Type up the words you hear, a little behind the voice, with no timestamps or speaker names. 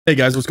Hey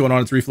guys, what's going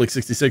on? It's Reflix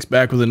 66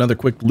 back with another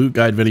quick loot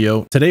guide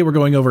video. Today we're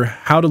going over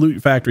how to loot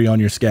your factory on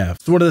your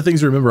Scav. So one of the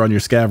things to remember on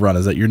your Scav run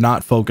is that you're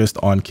not focused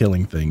on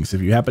killing things.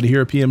 If you happen to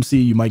hear a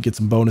PMC, you might get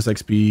some bonus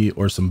XP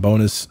or some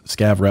bonus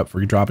Scav rep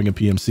for dropping a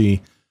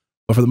PMC.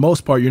 But for the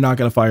most part, you're not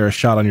going to fire a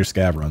shot on your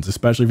Scav runs,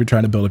 especially if you're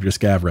trying to build up your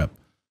Scav rep.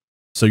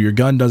 So your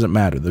gun doesn't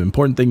matter. The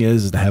important thing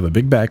is to have a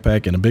big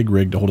backpack and a big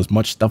rig to hold as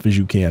much stuff as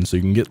you can so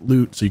you can get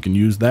loot, so you can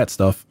use that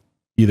stuff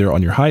either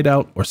on your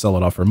hideout or sell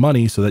it off for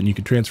money so that you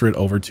can transfer it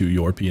over to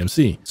your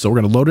PMC. So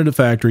we're going to load into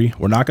factory.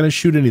 We're not going to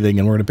shoot anything,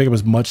 and we're going to pick up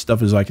as much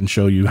stuff as I can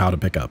show you how to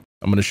pick up.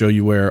 I'm going to show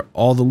you where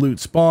all the loot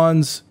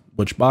spawns,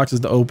 which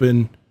boxes to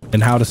open,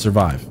 and how to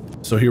survive.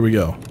 So here we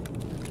go.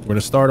 We're going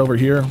to start over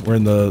here. We're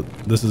in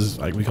this is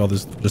like, we call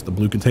this just the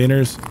blue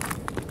containers.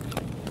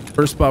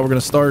 First spot we're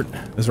going to start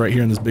is right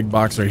here in this big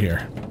box right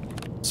here.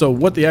 So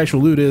what the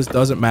actual loot is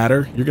doesn't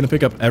matter. You're going to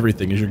pick up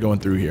everything as you're going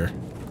through here.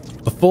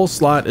 A full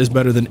slot is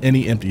better than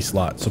any empty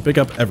slot, so pick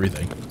up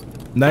everything.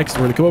 Next, we're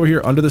going to come over here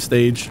under the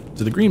stage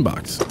to the green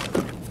box.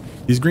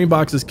 These green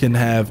boxes can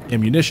have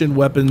ammunition,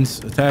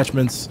 weapons,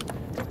 attachments,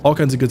 all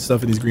kinds of good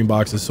stuff in these green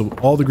boxes, so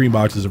all the green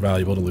boxes are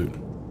valuable to loot.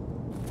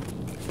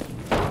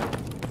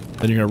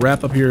 Then you're going to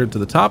wrap up here to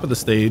the top of the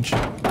stage,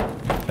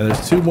 and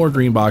there's two more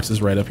green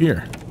boxes right up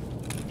here.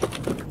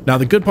 Now,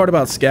 the good part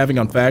about scavving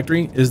on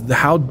factory is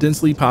how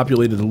densely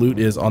populated the loot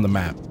is on the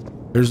map.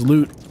 There's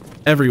loot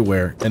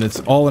everywhere, and it's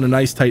all in a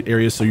nice tight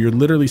area, so you're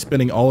literally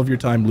spending all of your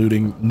time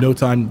looting, no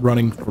time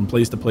running from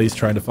place to place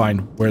trying to find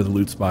where the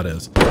loot spot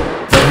is.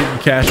 No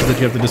caches that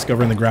you have to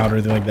discover in the ground or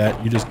anything like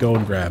that. You just go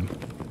and grab.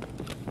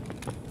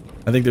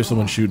 I think there's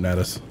someone shooting at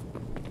us.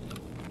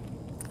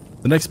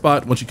 The next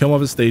spot, once you come off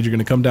the stage, you're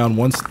going to come down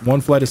one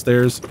flight of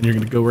stairs, and you're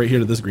going to go right here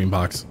to this green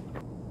box.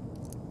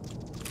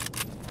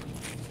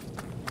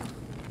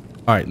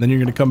 All right, and then you're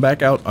going to come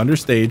back out under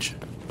stage.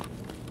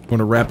 We're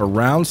going to wrap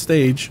around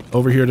stage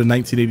over here to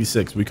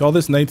 1986. We call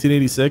this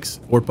 1986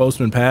 or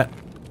Postman Pat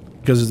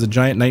because there's a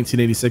giant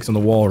 1986 on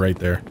the wall right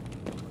there.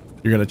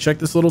 You're going to check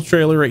this little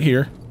trailer right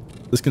here.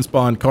 This can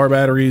spawn car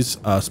batteries,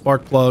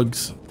 spark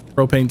plugs,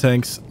 propane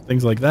tanks,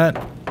 things like that.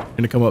 You're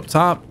going to come up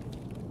top,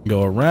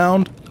 go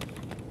around,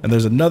 and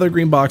there's another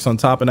green box on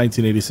top of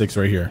 1986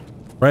 right here,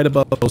 right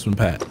above Postman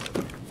Pat.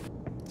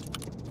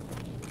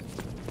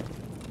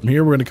 From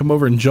here, we're going to come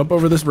over and jump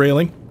over this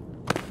railing.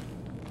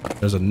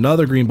 There's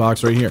another green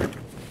box right here.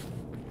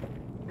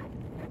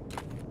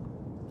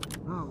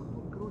 From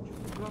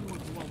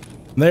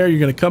there, you're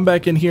going to come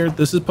back in here.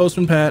 This is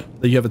Postman Pat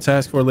that you have a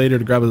task for later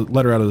to grab a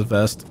letter out of the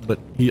vest. But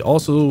he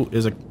also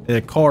is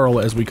a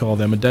Carl, as we call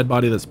them, a dead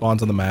body that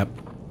spawns on the map.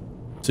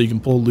 So you can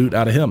pull loot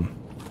out of him.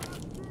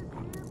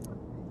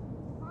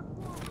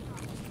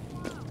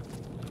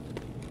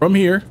 From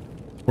here,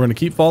 we're going to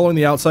keep following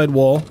the outside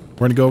wall. We're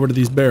going to go over to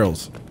these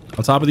barrels.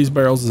 On top of these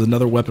barrels is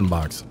another weapon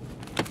box.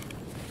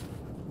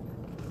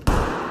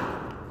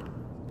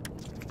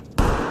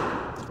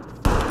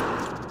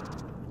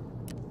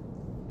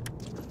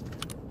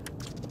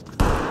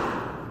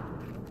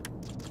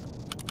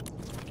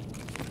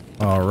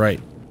 All right,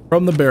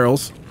 from the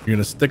barrels, you're going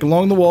to stick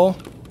along the wall.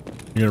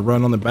 You're going to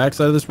run on the back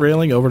side of this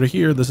railing over to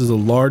here. This is a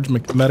large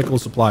medical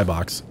supply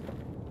box.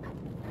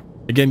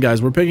 Again,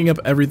 guys, we're picking up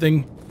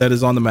everything that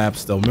is on the map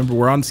still. Remember,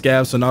 we're on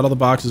Scav, so not all the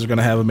boxes are going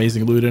to have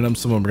amazing loot in them.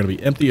 Some of them are going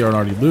to be empty or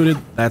already looted.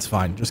 That's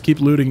fine. Just keep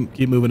looting,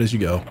 keep moving as you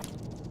go.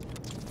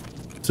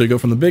 So you go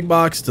from the big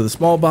box to the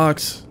small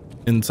box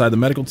inside the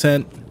medical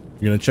tent.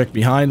 You're going to check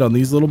behind on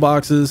these little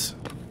boxes,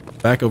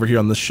 back over here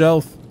on the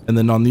shelf, and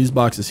then on these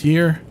boxes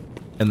here.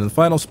 And then the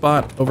final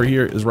spot over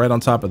here is right on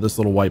top of this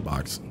little white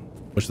box,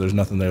 which there's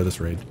nothing there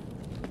this raid.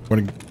 We're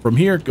going to, from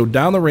here, go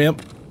down the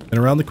ramp and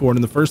around the corner.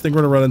 And the first thing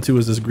we're going to run into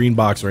is this green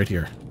box right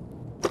here.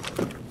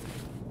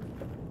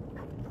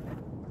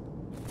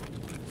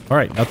 All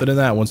right, nothing in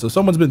that one. So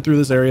someone's been through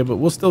this area, but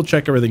we'll still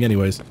check everything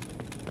anyways.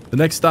 The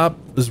next stop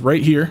is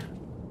right here,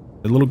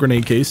 a little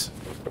grenade case.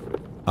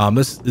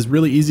 This is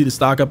really easy to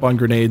stock up on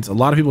grenades. A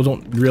lot of people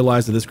don't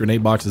realize that this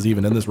grenade box is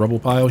even in this rubble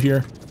pile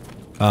here.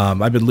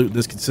 I've been looting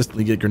this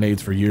consistently, get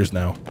grenades for years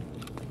now.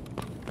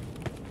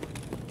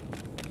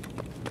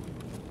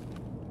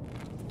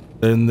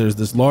 Then there's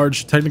this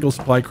large technical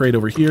supply crate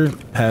over here.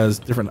 Has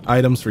different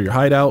items for your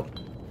hideout,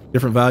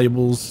 different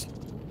valuables,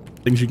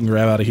 things you can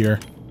grab out of here.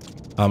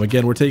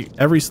 Again,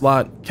 every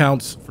slot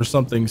counts for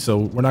something, so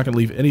we're not going to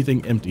leave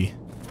anything empty.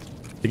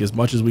 Take as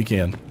much as we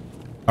can.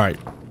 All right.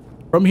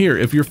 From here,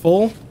 if you're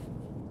full,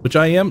 which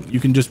I am, you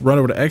can just run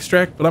over to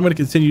extract, but I'm going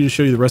to continue to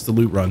show you the rest of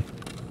the loot run.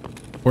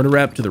 We're going to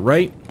wrap to the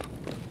right,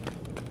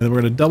 and then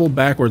we're going to double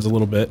backwards a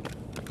little bit.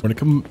 We're going to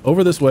come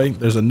over this way.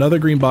 There's another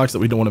green box that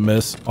we don't want to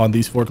miss on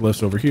these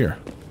forklifts over here.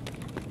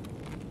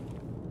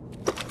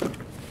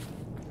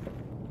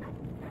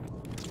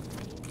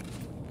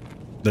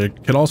 There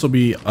can also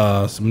be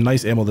some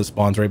nice ammo that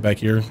spawns right back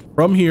here.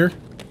 From here,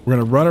 we're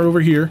going to run over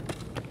here.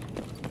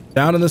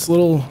 Down in this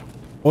little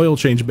oil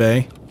change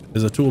bay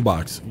is a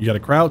toolbox. You got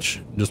to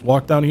crouch, just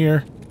walk down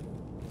here,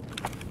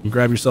 and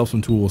grab yourself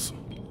some tools.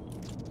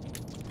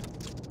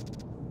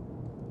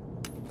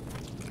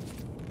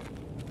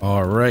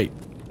 All right.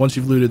 Once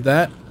you've looted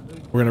that,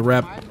 we're going to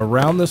wrap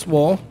around this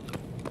wall.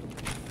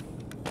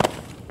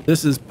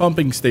 This is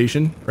pumping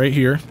station right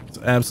here. It's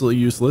absolutely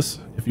useless.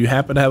 If you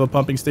happen to have a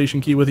pumping station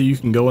key with you, you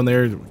can go in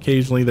there.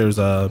 Occasionally there's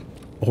a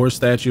horse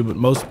statue, but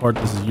most part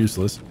this is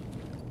useless.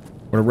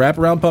 We're going to wrap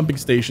around pumping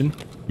station.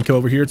 You come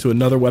over here to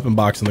another weapon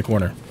box in the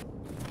corner.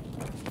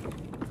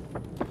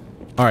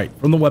 All right,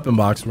 from the weapon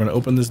box, we're going to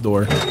open this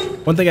door.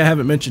 One thing I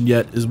haven't mentioned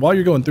yet is while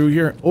you're going through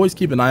here, always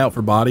keep an eye out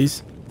for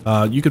bodies.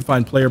 You could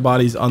find player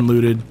bodies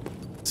unlooted,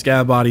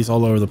 scav bodies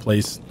all over the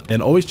place, and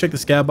always check the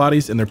scav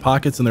bodies in their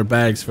pockets and their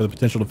bags for the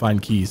potential to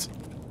find keys.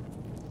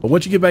 But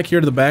once you get back here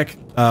to the back,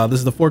 this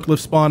is the forklift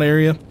spawn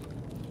area.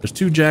 There's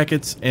 2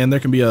 jackets, and there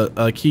can be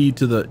a key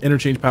to the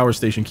interchange power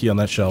station key on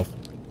that shelf.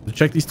 So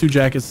check these 2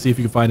 jackets to see if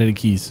you can find any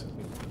keys.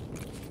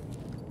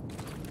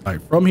 All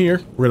right, from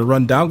here, we're going to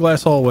run down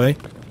glass hallway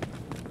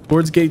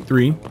towards gate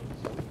 3.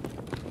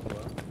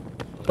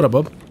 What up,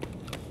 bub?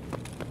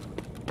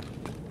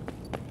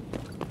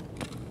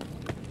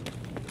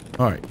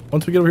 All right,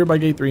 once we get over here by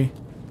gate 3,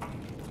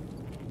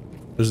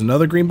 there's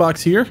another green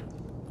box here.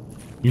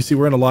 You can see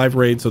we're in a live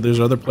raid, so there's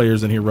other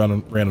players in here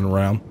running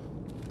around.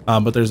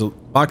 But there's a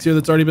box here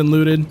that's already been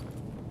looted.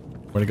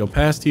 We're going to go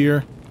past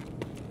here.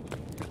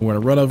 We're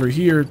going to run over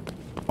here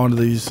onto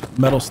these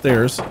metal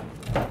stairs.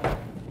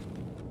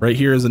 Right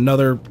here is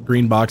another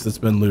green box that's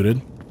been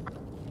looted.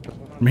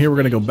 From here, we're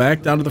going to go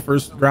back down to the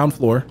first ground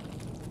floor.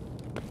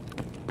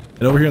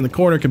 And over here in the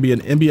corner can be an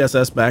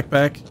MBSS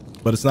backpack,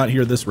 but it's not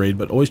here this raid.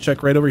 But always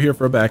check right over here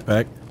for a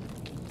backpack.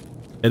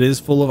 It is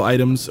full of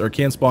items, or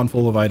can spawn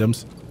full of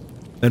items.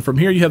 Then from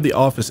here, you have the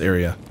office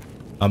area.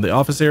 The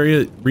office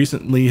area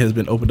recently has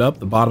been opened up.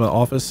 The bottom of the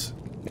office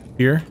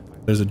here,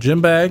 there's a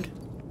gym bag.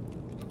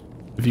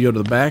 If you go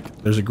to the back,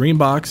 there's a green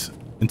box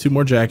and 2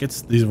 more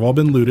jackets. These have all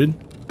been looted.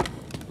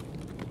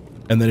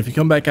 And then if you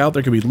come back out,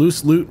 there could be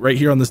loose loot right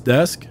here on this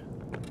desk,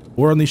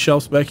 or on these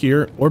shelves back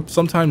here, or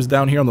sometimes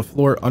down here on the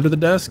floor under the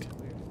desk.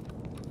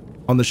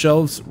 On the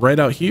shelves right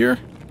out here,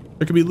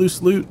 there could be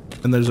loose loot,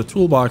 and there's a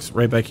toolbox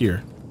right back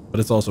here, but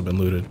it's also been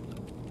looted.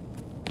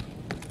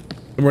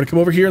 And we're gonna come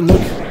over here and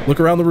look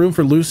around the room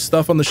for loose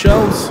stuff on the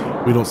shelves.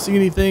 We don't see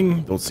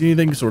anything,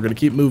 so we're gonna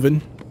keep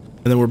moving.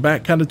 And then we're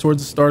back kind of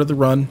towards the start of the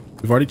run.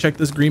 We've already checked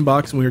this green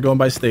box and we were going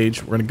by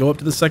stage. We're gonna go up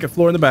to the 2nd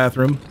floor in the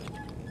bathroom.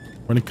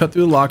 We're gonna cut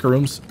through the locker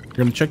rooms. You're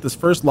gonna check this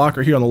first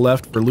locker here on the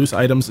left for loose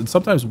items, and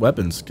sometimes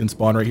weapons can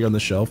spawn right here on the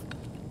shelf.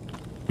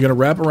 You're gonna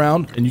wrap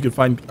around and you can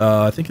find,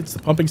 I think it's the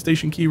pumping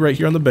station key right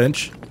here on the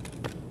bench.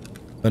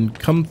 Then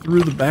come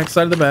through the back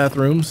side of the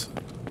bathrooms,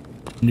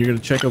 and you're gonna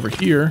check over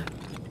here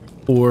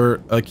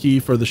for a key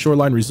for the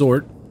Shoreline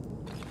Resort.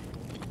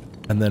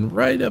 And then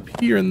right up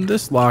here in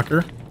this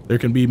locker, there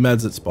can be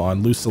meds that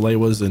spawn, loose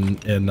Salewas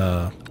and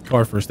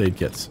car first aid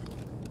kits.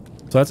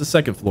 So that's the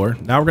 2nd floor.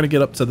 Now we're going to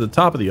get up to the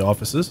top of the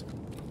offices.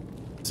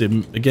 See,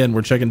 again,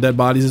 we're checking dead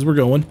bodies as we're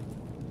going.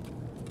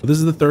 But this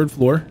is the 3rd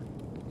floor.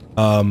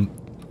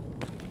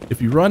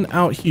 If you run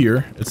out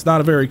here, it's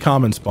not a very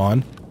common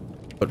spawn,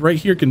 but right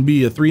here can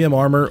be a 3M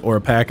armor or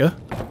a P.A.C.A.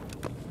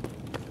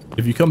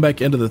 If you come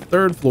back into the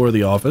 3rd floor of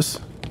the office,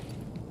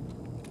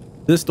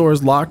 this door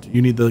is locked.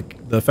 You need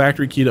the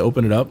factory key to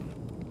open it up.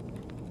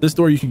 This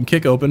door you can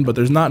kick open, but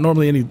there's not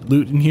normally any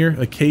loot in here.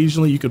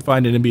 Occasionally you could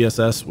find an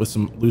MBSS with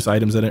some loose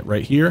items in it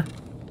right here.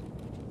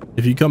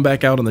 If you come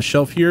back out on the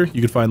shelf here,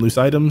 you could find loose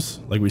items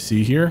like we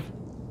see here.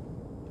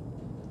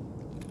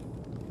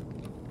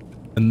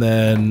 And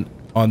then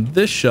on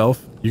this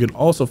shelf, you can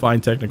also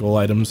find technical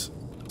items.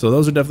 So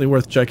those are definitely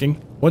worth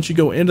checking. Once you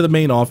go into the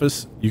main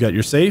office, you got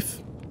your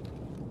safe.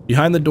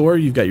 Behind the door,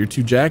 you've got your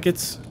 2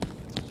 jackets.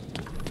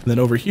 And then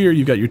over here,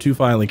 you've got your 2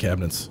 filing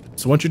cabinets.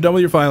 So once you're done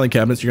with your filing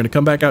cabinets, you're going to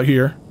come back out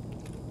here,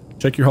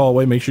 check your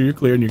hallway, make sure you're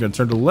clear, and you're going to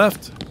turn to the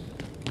left.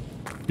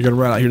 You're going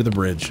to run out here to the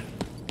bridge.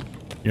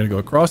 You're going to go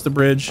across the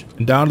bridge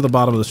and down to the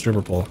bottom of the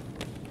stripper pole.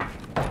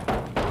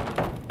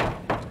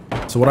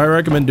 So what I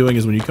recommend doing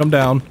is when you come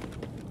down,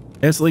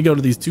 instantly go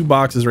to these 2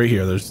 boxes right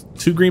here. There's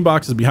 2 green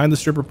boxes behind the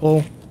stripper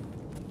pole.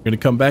 You're going to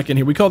come back in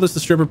here. We call this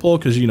the stripper pole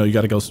because, you know, you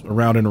got to go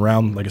around and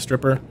around like a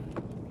stripper.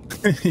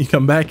 You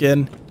come back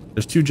in.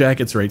 There's 2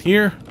 jackets right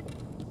here.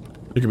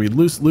 There can be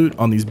loose loot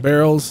on these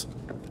barrels.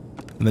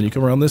 And then you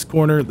come around this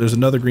corner. There's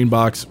another green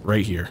box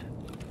right here.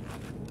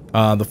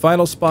 The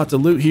final spot to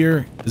loot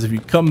here is if you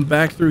come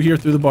back through here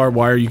through the barbed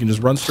wire, you can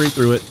just run straight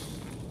through it.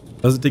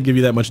 Doesn't give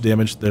you that much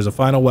damage. There's a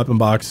final weapon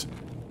box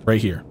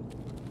right here.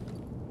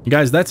 And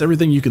guys, that's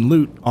everything you can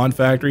loot on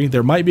factory.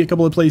 There might be a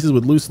couple of places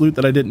with loose loot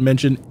that I didn't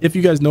mention. If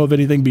you guys know of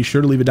anything, be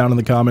sure to leave it down in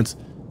the comments.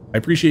 I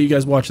appreciate you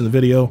guys watching the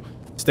video.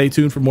 Stay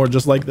tuned for more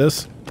just like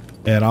this,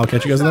 and I'll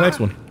catch you guys in the next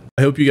one.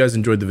 I hope you guys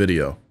enjoyed the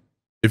video.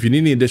 If you need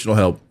any additional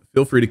help,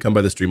 feel free to come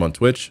by the stream on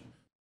Twitch.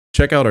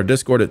 Check out our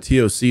Discord at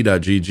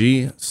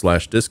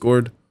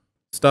toc.gg/discord.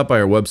 Stop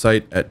by our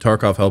website at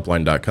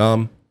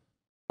tarkovhelpline.com,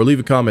 or leave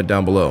a comment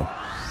down below.